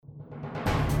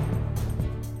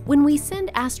When we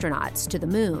send astronauts to the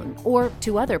moon or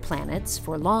to other planets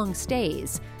for long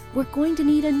stays, we're going to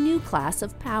need a new class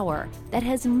of power that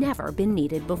has never been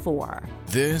needed before.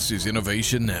 This is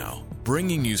Innovation Now,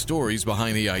 bringing you stories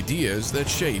behind the ideas that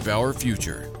shape our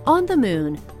future. On the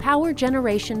moon, power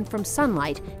generation from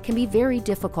sunlight can be very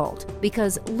difficult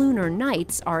because lunar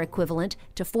nights are equivalent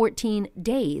to 14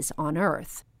 days on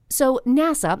Earth. So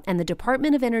NASA and the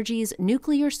Department of Energy's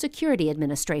Nuclear Security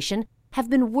Administration have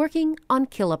been working on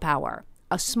Kilopower,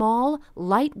 a small,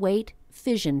 lightweight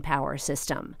fission power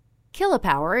system.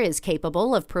 Kilopower is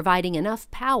capable of providing enough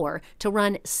power to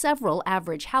run several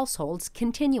average households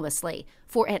continuously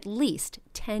for at least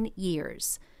 10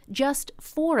 years. Just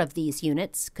 4 of these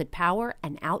units could power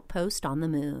an outpost on the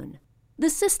moon. The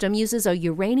system uses a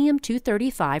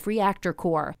uranium-235 reactor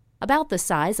core, about the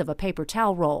size of a paper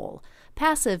towel roll.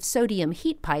 Passive sodium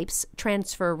heat pipes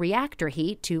transfer reactor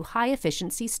heat to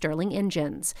high-efficiency Stirling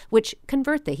engines, which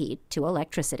convert the heat to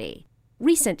electricity.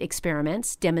 Recent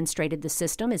experiments demonstrated the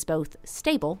system is both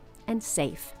stable and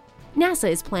safe.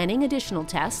 NASA is planning additional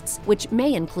tests, which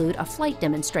may include a flight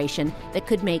demonstration that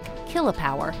could make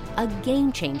Kilopower a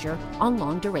game-changer on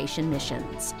long-duration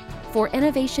missions. For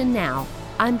Innovation Now,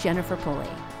 I'm Jennifer Pulley.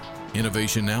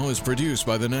 Innovation Now is produced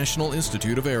by the National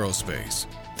Institute of Aerospace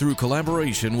through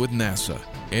collaboration with NASA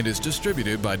and is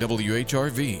distributed by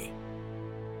WHRV.